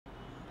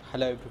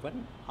Hello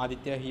everyone,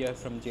 Aditya here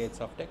from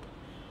Softech.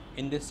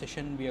 In this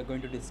session, we are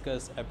going to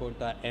discuss about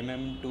the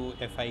to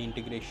FI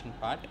integration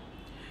part.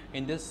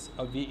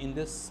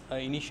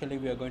 Initially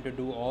we are going to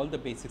do all the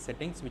basic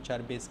settings, which are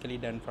basically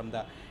done from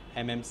the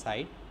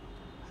side,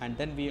 and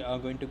then we are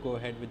going to go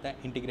ahead with the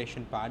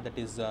integration part, that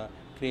is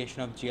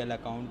creation of GL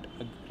account,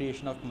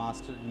 creation of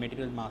master,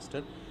 material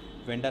master,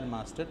 vendor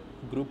master,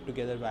 group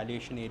together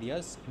valuation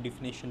areas,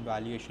 define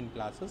valuation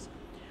classes,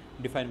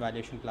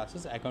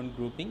 account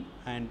grouping,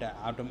 and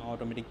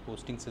automatic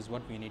postings is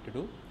what we need to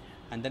do.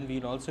 And then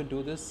we'll also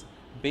do this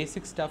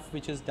basic stuff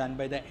which is done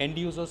by the end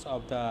users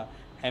of the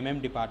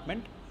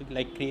department,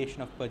 like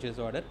creation of purchase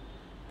order,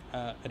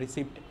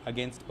 receipt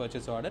against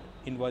purchase order,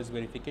 invoice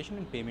verification,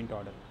 and payment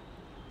order.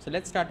 So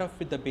let's start off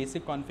with the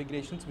basic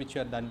configurations which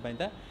are done by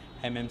the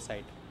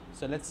side.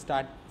 So let's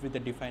start with the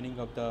defining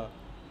of the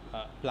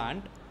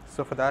plant.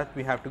 So for that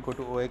we have to go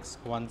to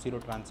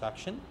OX10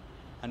 transaction,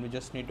 and we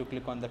just need to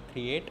click on the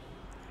create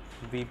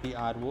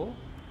VPRO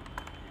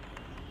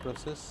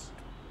process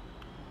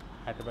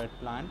hyderabad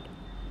plant,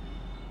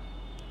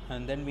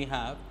 and then we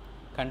have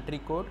country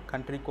code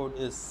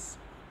is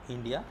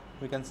India.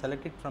 We can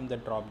select it from the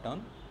drop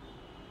down.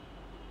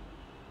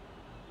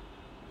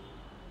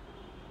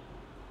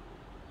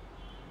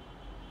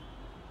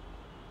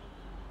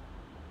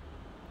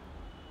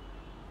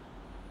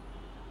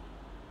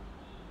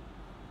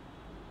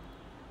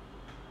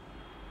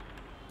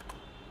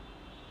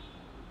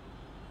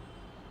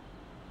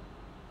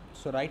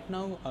 So right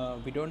now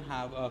we don't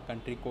have a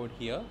country code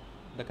here.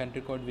 The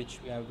country code which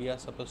we are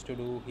supposed to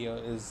do here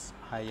is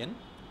IN.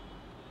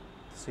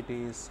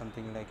 City is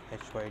something like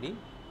HYD.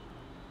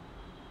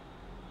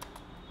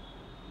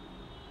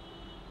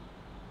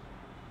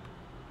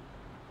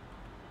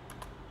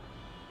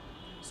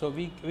 So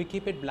we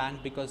keep it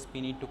blank because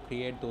we need to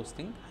create those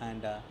things,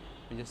 and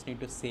we just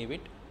need to save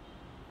it.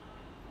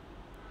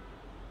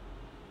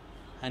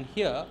 And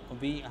here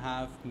we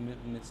have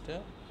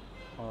Mr.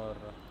 or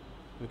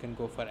we can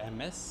go for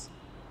MS,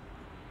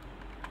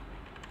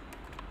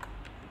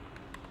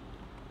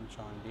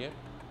 John Deere,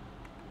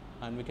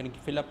 and we can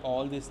fill up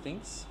all these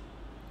things.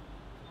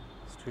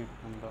 Street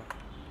number,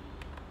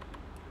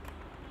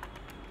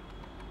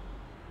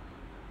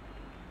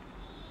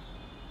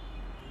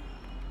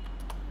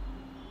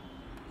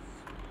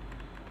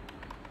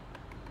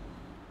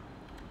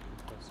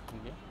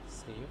 India,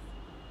 save,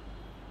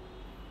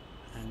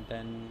 and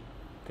then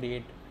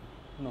create.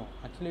 No,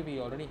 actually we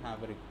already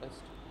have a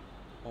request,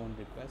 own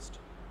request.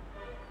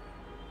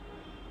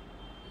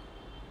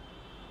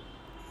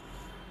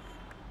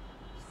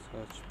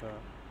 Search for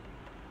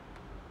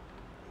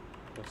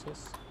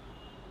process.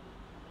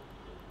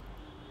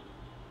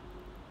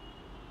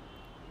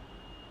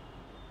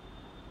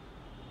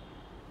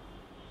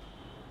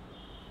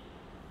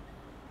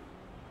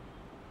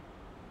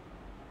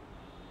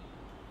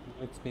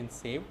 It's been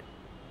saved.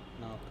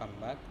 Now come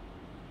back.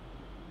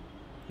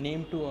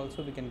 Name to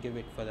also we can give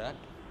it for that.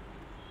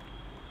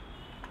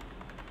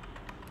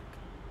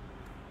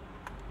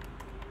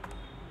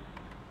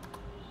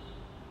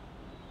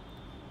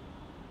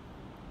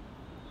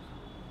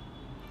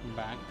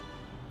 Bank.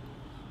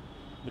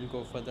 We'll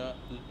go for the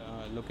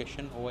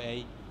location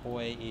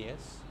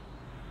OIAS.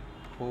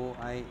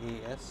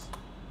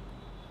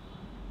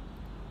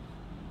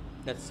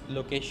 That's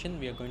location.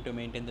 We are going to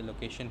maintain the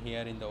location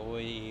here in the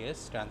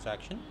OIAS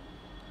transaction.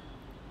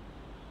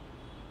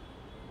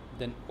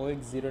 Then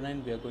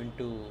OX09 we are going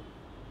to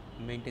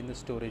maintain the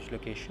storage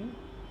location,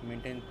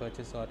 maintain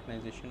purchase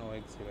organization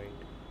OX08.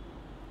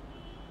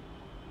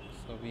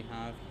 So we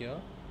have here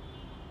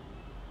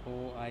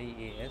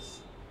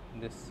OIAS.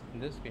 This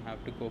we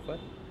have to go for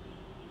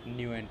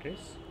new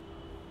entries,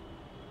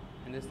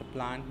 and this the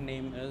plant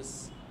name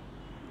is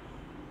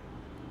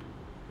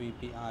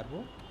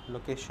VPRO,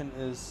 location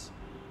is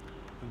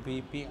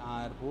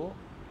VPRO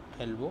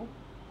LO,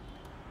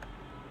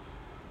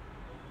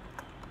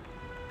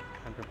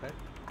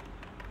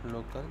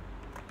 local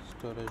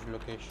storage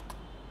location.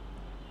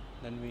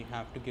 Then we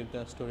have to give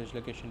the storage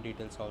location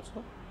details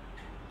also.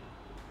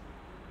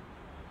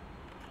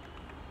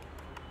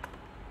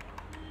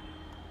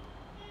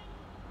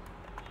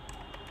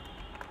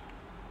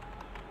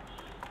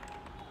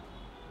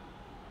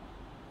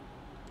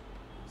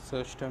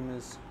 Search term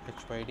is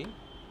HYD.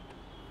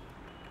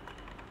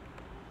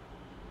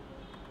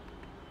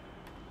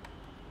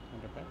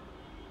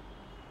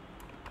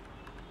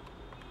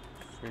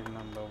 Field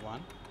number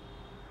 1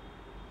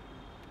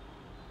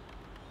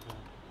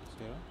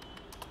 0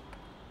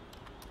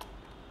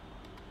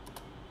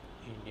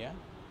 India.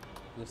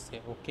 Just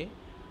say OK,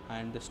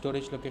 and the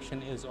storage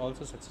location is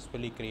also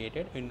successfully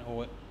created in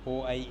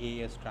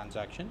OIAS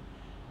transaction.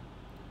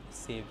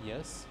 Save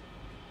yes.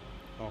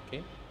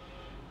 OK.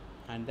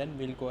 And then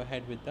we'll go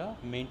ahead with the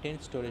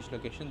maintain storage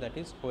location, that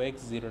is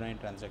OX09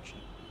 transaction.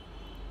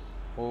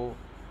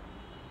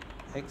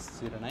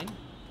 OX09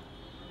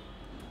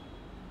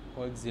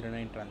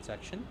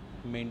 transaction,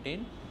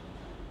 maintain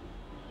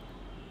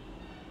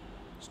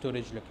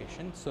storage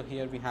location. So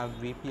here we have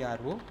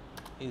VPRO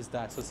is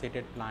the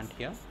associated plant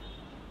here.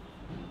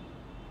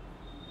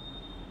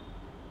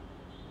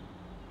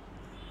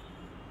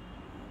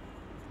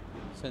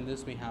 So in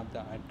this we have the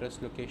address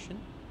location.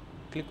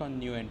 Click on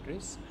new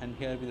entries, and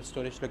here the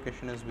storage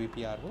location is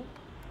VPRO.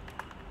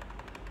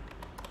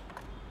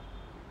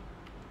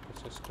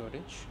 This is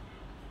storage,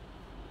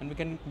 and we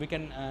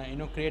can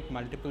create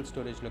multiple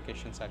storage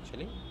locations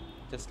actually.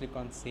 Just click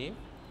on save.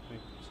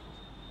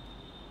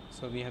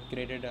 So we have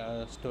created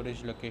a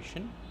storage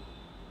location.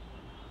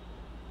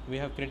 We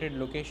have created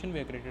location. We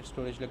have created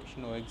storage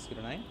location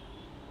OX09.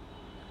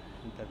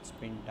 That's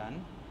been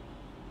done.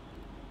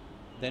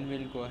 Then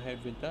we'll go ahead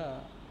with the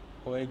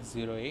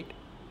OX08,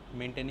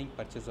 maintaining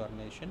purchase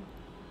organization.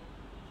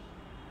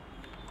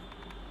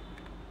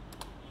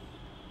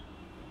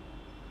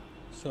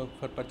 So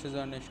for purchase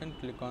organization,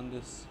 click on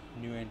this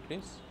new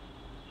entries,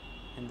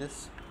 in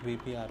this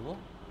VPRO.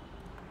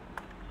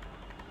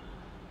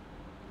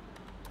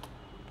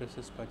 This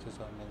is purchase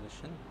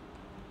organization.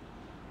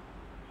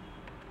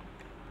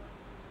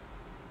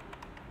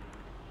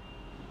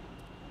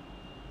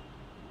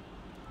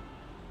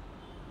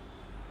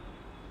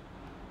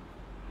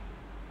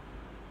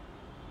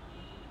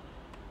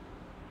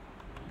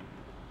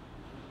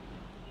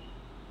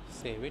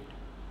 Save it.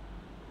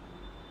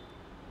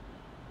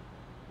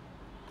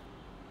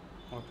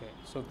 Okay,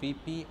 so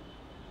VPRP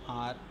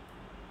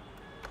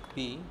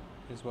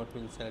is what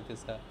we'll select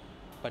as the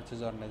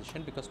purchase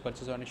organization, because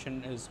purchase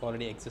organization is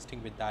already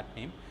existing with that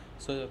name.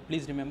 So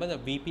please remember the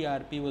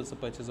VPRP was the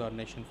purchase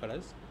organization for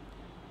us.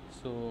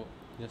 So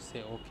just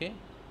say OK.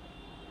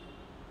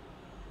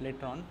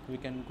 Later on we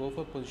can go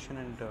for position,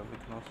 and we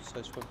can also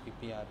search for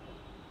VPRP.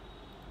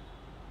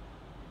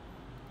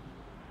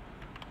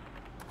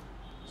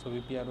 So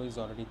VPRO is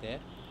already there.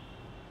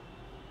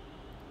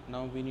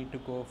 Now we need to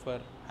go for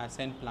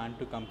assign plant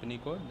to company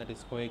code, that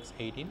is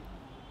OX18.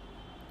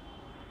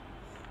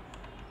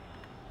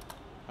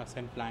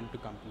 Assign plant to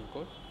company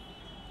code.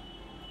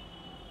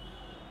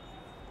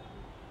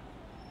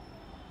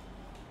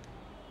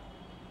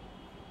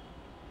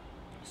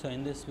 So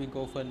in this we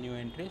go for new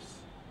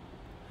entries,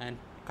 and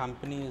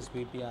company is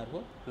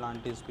VPRO,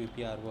 plant is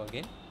VPRO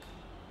again,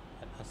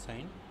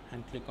 assign,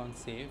 and click on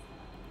save.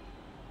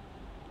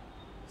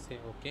 Say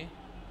OK,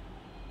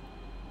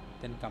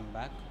 then come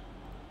back.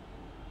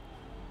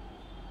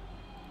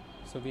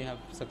 So we have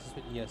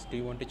successful. Yes, do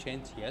you want to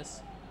change?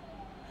 Yes.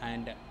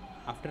 And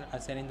after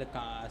assigning the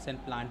assign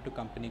plant to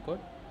company code,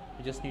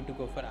 we just need to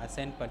go for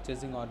assign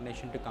purchasing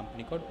organization to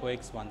company code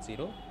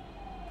OX10.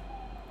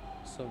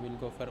 So we'll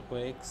go for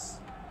OX10.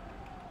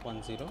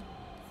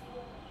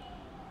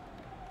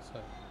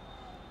 Sorry,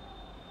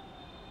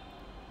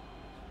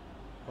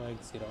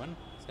 OX01,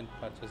 assign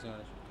purchasing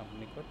organization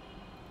company code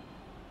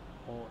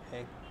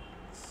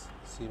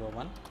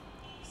OX01.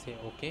 Say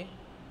OK,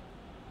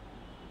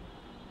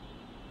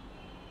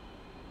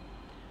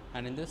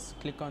 and in this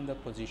click on the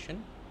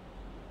position,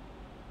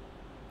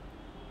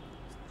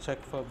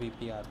 check for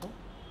VPRO.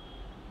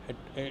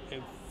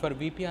 For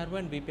VPRO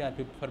and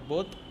VPRP, for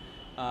both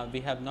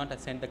we have not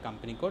assigned the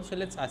company code, so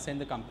let's assign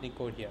the company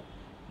code here.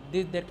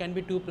 There can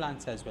be two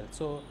plants as well,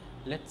 so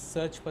let's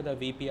search for the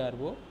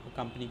VPRO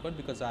company code,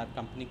 because our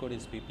company code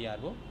is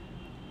VPRO.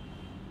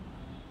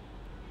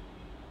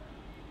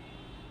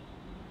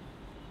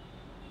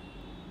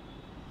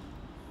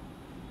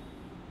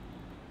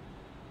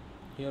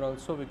 Here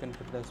also we can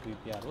put it as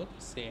VPRO.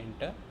 Say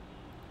enter,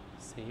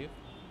 save,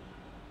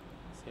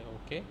 say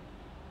OK,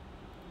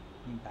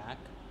 back.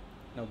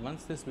 Now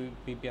once this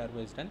VPRO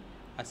is done,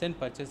 assign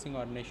purchasing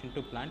organization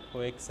to plant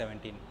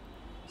OX17.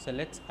 So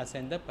let's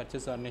assign the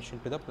purchase organization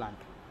to the plant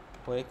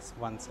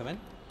OX17.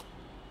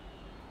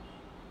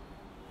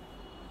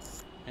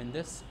 And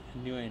this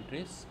new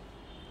entries,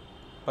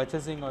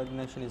 purchasing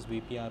organization is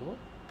VPRO,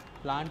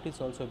 plant is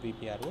also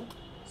VPRO.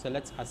 So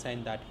let's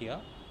assign that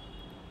here,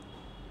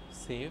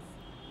 save.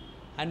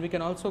 And we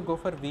can also go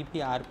for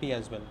VPRP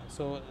as well.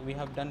 So we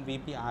have done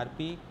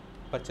VPRP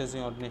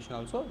purchasing organization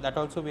also, that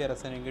also we are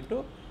assigning it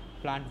to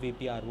plant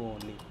VPRO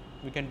only.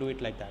 We can do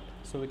it like that.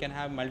 So we can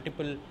have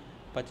multiple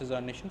purchase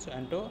organizations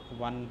into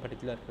one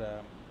particular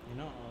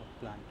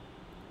plant.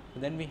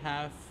 Then we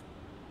have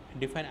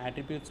define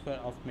attributes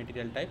of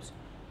material types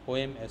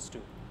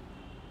OMS2.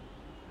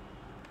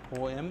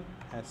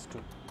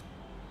 OMS2.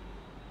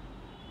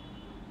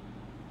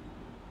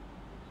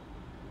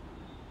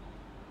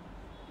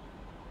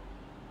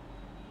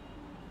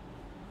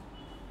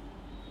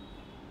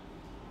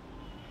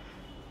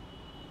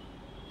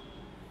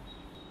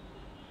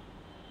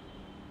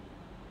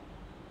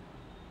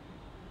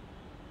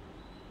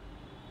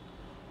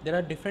 There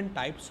are different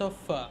types of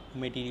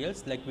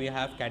materials, like we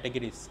have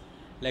categories,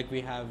 like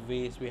we have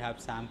waste, we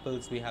have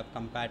samples, we have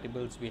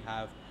compatibles, we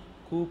have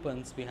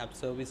coupons, we have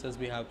services,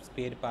 we have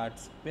spare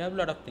parts, we have a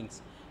lot of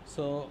things.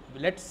 So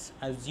let's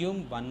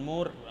assume one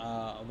more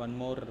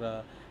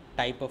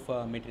type of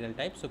material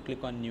type. So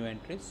click on new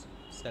entries,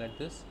 select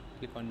this,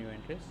 click on new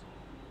entries.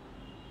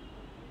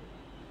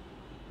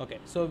 Okay,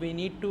 so we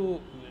need to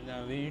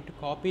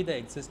copy the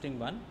existing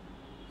one.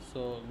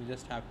 So we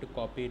just have to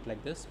copy it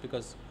like this,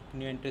 because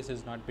new entries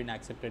has not been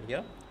accepted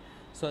here.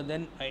 So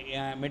then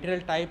material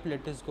type,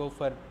 let us go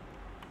for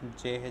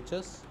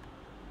JHS.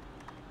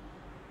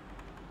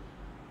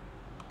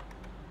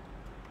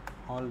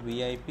 all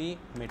VIP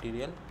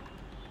material,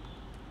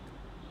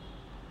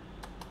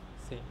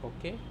 say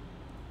OK,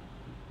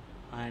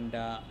 and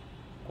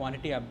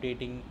quantity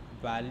updating,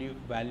 value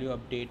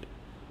update,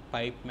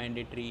 pipe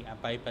mandatory,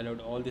 pipe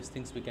allowed, all these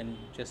things we can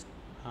just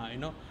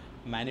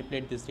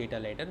manipulate this data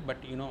later, but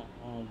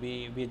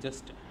we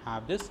just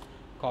have this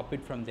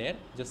copied from there.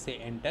 Just say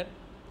enter.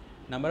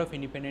 Number of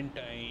independent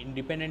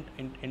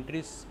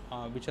entries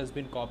which has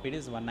been copied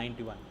is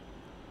 191.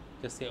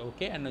 Just say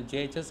OK, and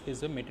JHS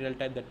is a material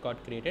type that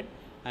got created,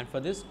 and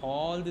for this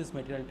all these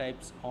material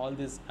types, all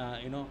these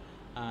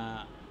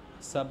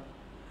sub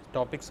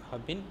topics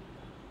have been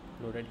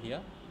loaded here.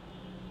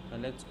 Now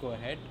let's go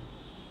ahead.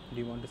 Do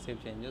you want to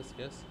save changes?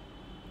 Yes.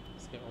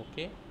 Say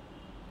OK.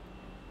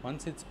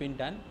 Once it's been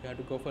done, you have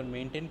to go for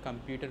maintain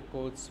computer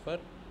codes for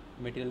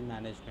material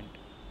management,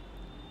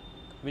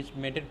 which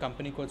maintain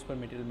company codes for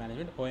material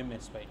management,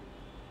 OMSY.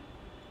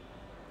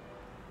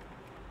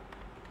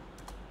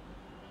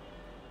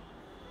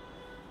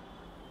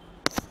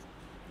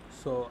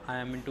 So I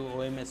am into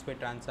OMSY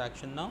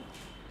transaction now,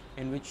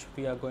 in which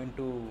we are going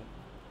to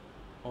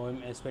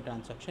OMSY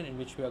transaction in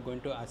which we are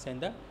going to assign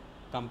the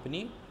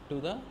company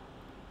to the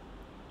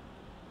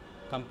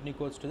company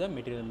codes to the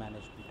material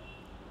management.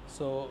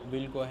 So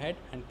we'll go ahead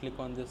and click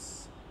on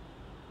this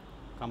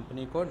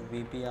company code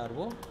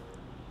VPRO.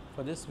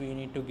 For this we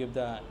need to give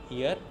the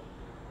year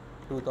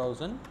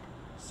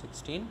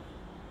 2016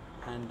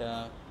 and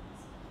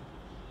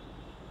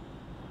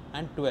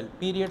 12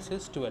 periods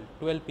is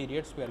 12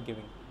 periods we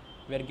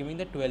are giving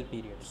the 12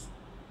 periods.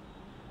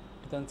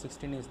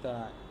 2016 is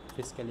the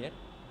fiscal year.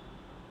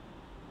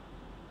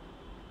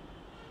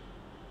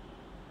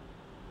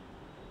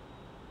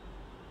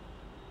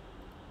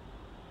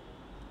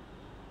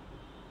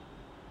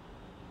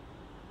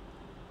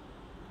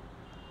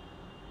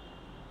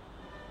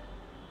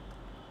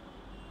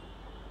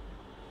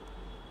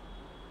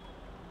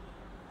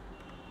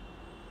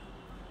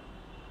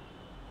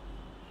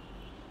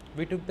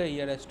 We took the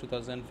year as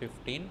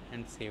 2015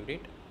 and saved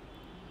it,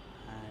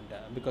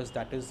 and because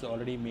that is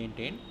already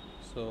maintained,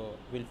 so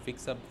we'll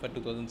fix up for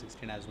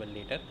 2016 as well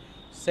later.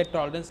 Set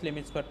tolerance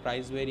limits for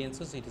price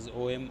variances, it is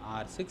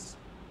OMR6.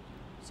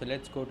 So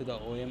let's go to the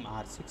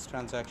OMR6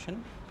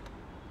 transaction,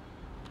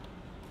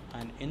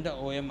 and in the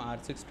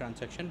OMR6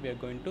 transaction we are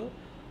going to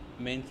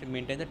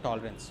maintain the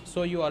tolerance.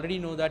 So you already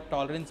know that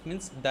tolerance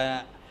means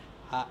the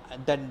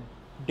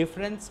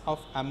difference of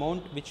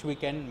amount which we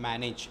can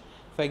manage.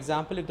 For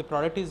example, if the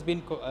product is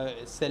been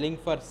selling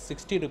for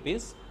 60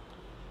 rupees,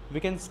 we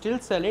can still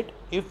sell it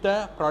if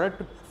the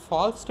product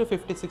falls to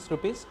 56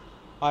 rupees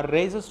or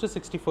raises to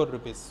 64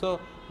 rupees. So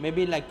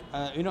maybe like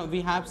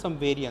we have some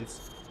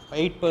variance,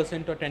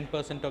 8% or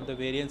 10% of the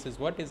variance is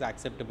what is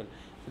acceptable.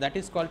 So that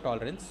is called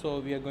tolerance. So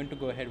we are going to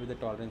go ahead with the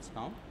tolerance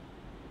now.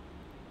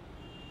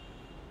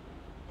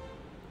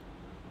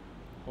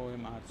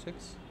 OMR6.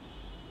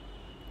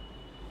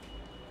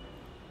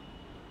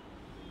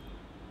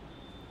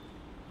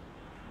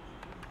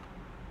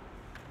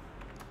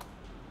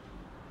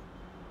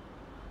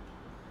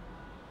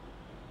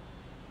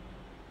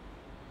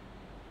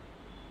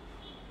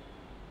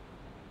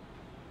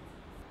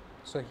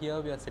 So here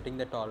we are setting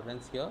the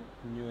tolerance here,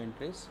 new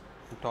entries.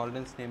 The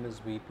tolerance name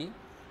is VPRO,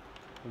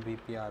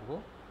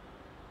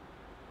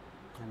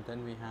 and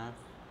then we have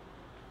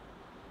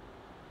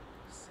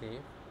save,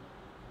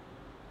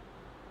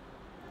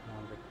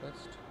 on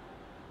request.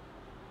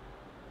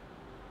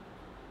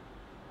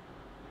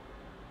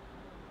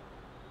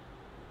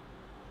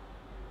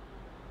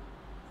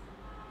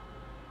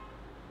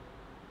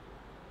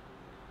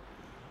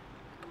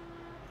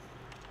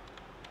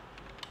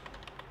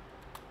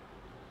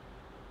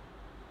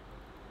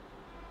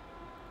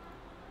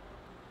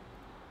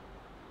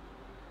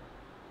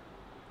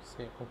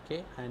 Say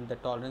OK, and the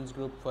tolerance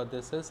group for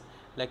this is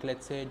like,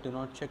 let's say do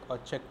not check or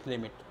check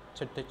limit.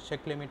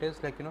 Check limit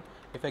is like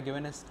if I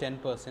given as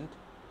 10%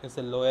 is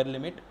the lower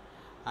limit,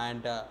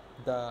 and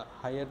the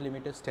higher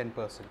limit is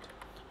 10%.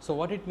 So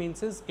what it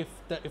means is if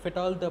at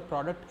all the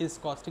product is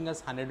costing us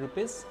 100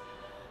 rupees,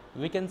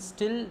 we can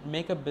still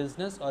make a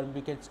business or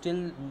we can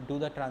still do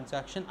the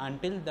transaction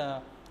until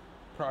the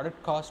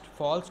product cost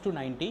falls to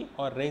 90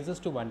 or raises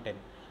to 110.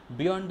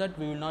 Beyond that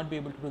we will not be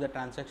able to do the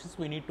transactions.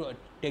 We need to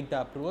take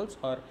the approvals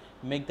or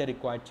make the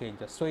required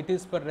changes. So it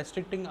is for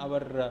restricting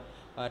our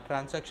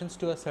transactions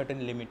to a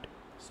certain limit.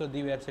 So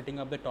we are setting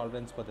up the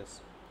tolerance for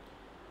this,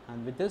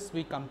 and with this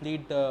we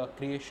complete the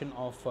creation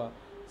of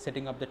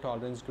setting up the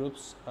tolerance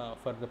groups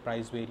for the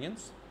price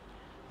variance.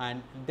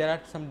 And there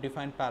are some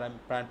defined plant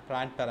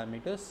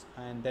parameters,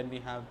 and then we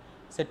have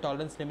set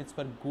tolerance limits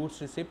for goods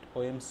receipt,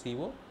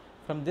 OMCO.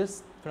 From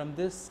this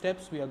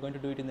steps we are going to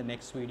do it in the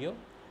next video.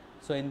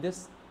 So in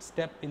this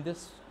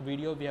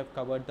video we have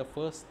covered the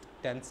first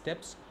 10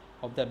 steps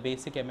of the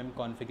basic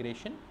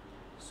configuration.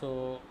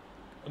 So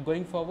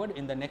going forward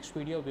in the next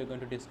video we are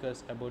going to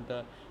discuss about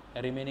the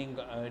remaining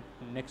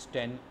next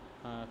 10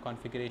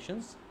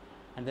 configurations,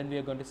 and then we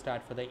are going to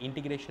start for the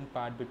integration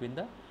part between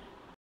the